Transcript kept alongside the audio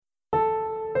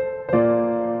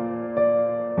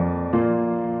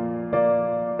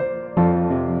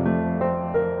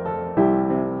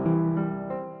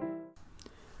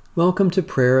Welcome to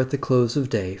prayer at the close of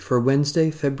day for Wednesday,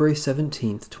 February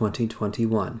 17th,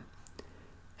 2021,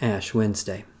 Ash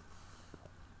Wednesday.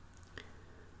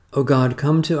 O God,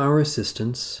 come to our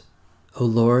assistance. O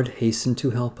Lord, hasten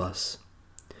to help us.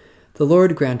 The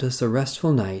Lord grant us a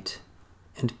restful night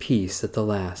and peace at the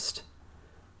last.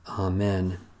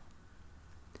 Amen.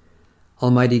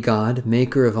 Almighty God,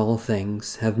 maker of all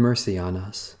things, have mercy on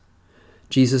us.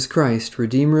 Jesus Christ,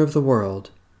 Redeemer of the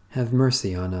world, have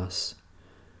mercy on us.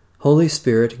 Holy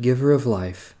Spirit, giver of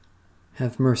life,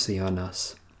 have mercy on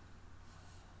us.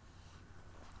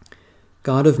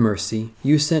 God of mercy,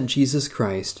 you sent Jesus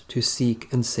Christ to seek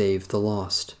and save the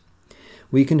lost.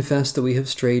 We confess that we have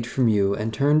strayed from you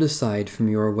and turned aside from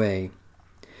your way.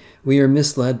 We are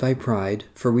misled by pride,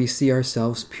 for we see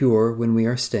ourselves pure when we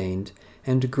are stained,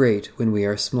 and great when we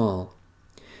are small.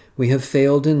 We have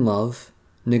failed in love,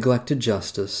 neglected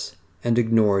justice, and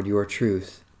ignored your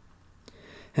truth.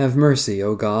 Have mercy,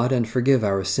 O God, and forgive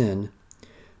our sin.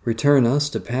 Return us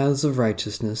to paths of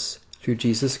righteousness through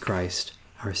Jesus Christ,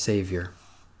 our Savior.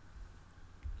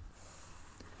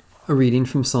 A reading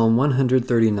from Psalm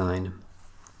 139.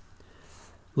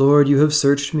 Lord, you have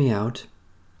searched me out.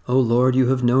 O Lord, you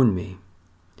have known me.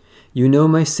 You know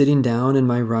my sitting down and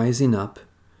my rising up.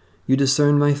 You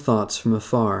discern my thoughts from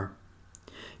afar.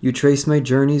 You trace my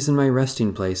journeys and my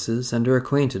resting places, and are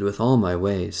acquainted with all my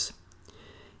ways.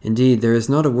 Indeed, there is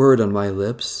not a word on my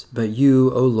lips, but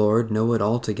you, O Lord, know it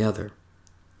altogether.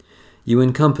 You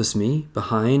encompass me,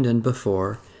 behind and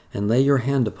before, and lay your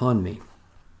hand upon me.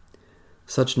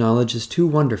 Such knowledge is too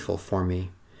wonderful for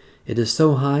me. It is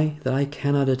so high that I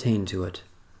cannot attain to it.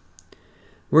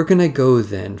 Where can I go,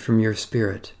 then, from your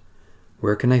Spirit?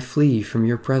 Where can I flee from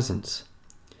your presence?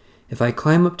 If I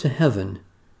climb up to heaven,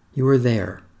 you are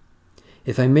there.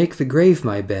 If I make the grave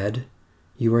my bed,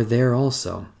 you are there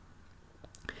also.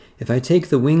 If I take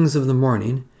the wings of the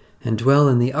morning and dwell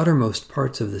in the uttermost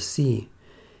parts of the sea,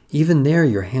 even there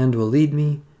your hand will lead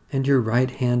me, and your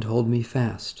right hand hold me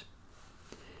fast.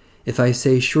 If I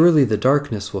say, surely the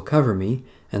darkness will cover me,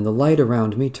 and the light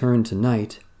around me turn to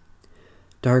night,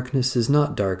 darkness is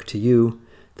not dark to you,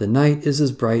 the night is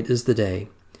as bright as the day.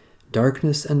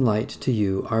 Darkness and light to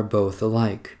you are both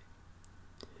alike.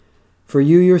 For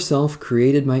you yourself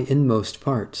created my inmost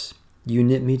parts. You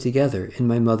knit me together in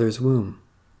my mother's womb.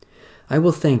 I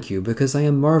will thank you because I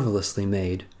am marvelously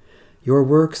made. Your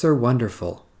works are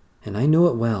wonderful, and I know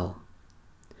it well.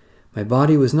 My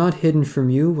body was not hidden from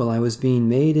you while I was being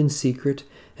made in secret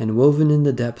and woven in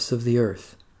the depths of the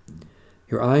earth.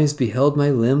 Your eyes beheld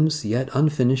my limbs yet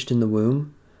unfinished in the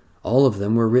womb. All of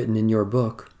them were written in your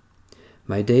book.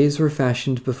 My days were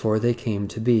fashioned before they came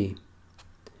to be.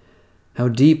 How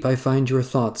deep I find your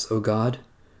thoughts, O God!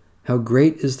 How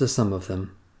great is the sum of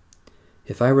them!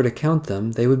 If I were to count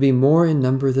them, they would be more in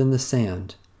number than the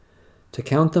sand. To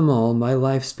count them all, my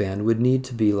lifespan would need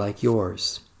to be like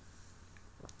yours.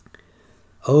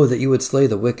 Oh, that you would slay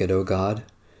the wicked, O God!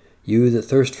 You that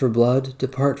thirst for blood,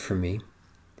 depart from me.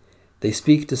 They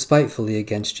speak despitefully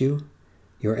against you.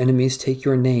 Your enemies take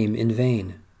your name in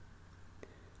vain.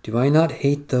 Do I not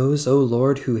hate those, O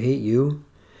Lord, who hate you?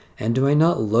 And do I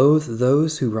not loathe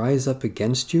those who rise up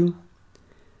against you?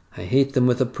 I hate them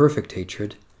with a perfect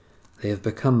hatred. They have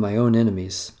become my own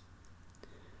enemies.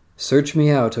 Search me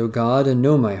out, O God, and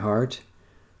know my heart.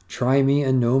 Try me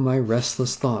and know my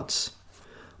restless thoughts.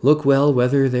 Look well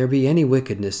whether there be any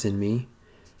wickedness in me,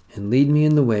 and lead me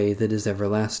in the way that is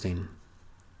everlasting.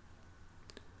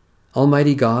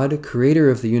 Almighty God, creator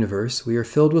of the universe, we are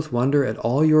filled with wonder at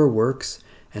all your works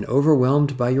and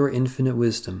overwhelmed by your infinite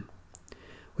wisdom.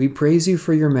 We praise you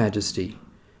for your majesty,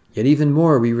 yet even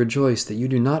more we rejoice that you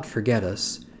do not forget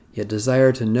us, yet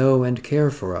desire to know and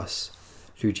care for us,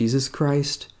 through Jesus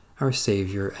Christ, our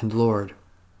Savior and Lord.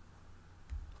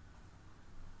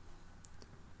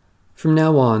 From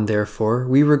now on, therefore,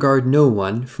 we regard no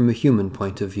one from a human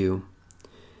point of view.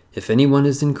 If anyone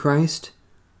is in Christ,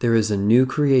 there is a new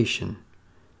creation.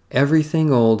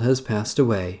 Everything old has passed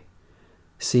away.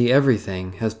 See,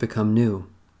 everything has become new.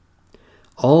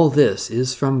 All this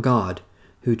is from God,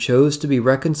 who chose to be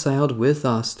reconciled with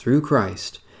us through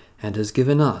Christ, and has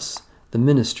given us the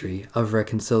ministry of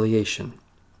reconciliation.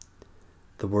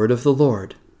 The word of the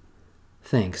Lord.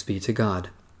 Thanks be to God.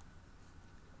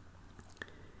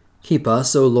 Keep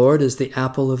us, O Lord, as the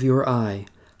apple of your eye.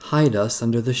 Hide us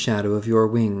under the shadow of your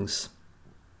wings.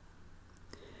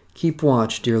 Keep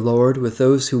watch, dear Lord, with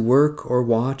those who work or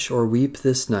watch or weep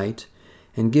this night,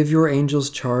 and give your angels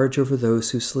charge over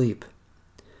those who sleep.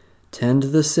 Tend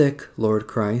the sick, Lord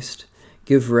Christ.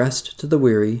 Give rest to the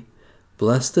weary.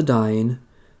 Bless the dying.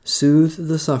 Soothe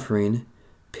the suffering.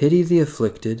 Pity the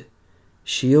afflicted.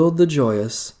 Shield the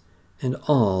joyous. and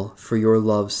all for your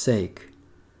love's sake.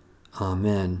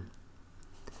 Amen.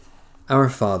 Our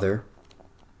Father,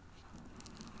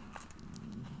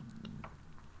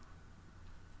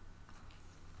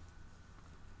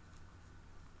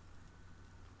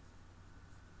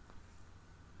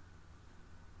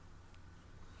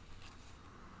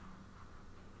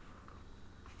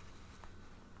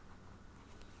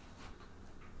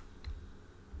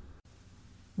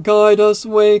 guide us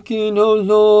waking, O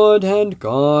Lord, and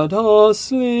guard us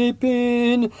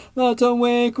sleeping, that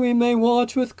awake we may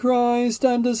watch with Christ,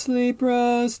 and asleep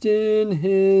rest in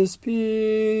his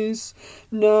peace.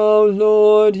 Now,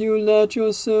 Lord, you let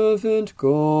your servant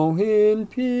go in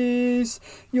peace.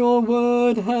 Your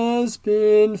word has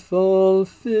been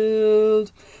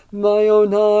fulfilled. My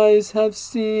own eyes have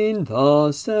seen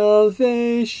the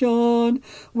salvation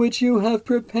which you have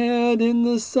prepared in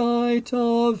the sight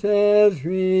of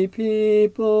every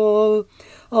people,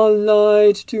 a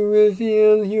light to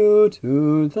reveal you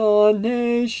to the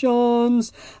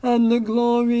nations, and the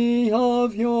glory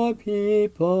of your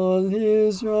people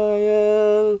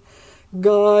Israel.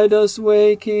 Guide us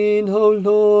waking, O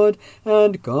Lord,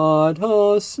 and guard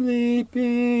us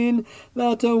sleeping,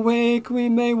 that awake we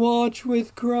may watch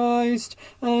with Christ,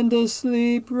 and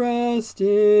asleep rest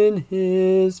in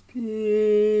his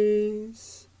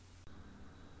peace.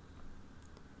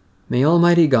 May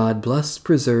Almighty God bless,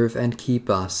 preserve, and keep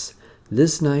us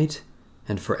this night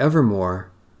and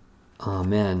forevermore.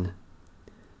 Amen.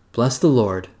 Bless the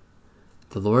Lord.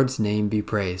 The Lord's name be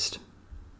praised.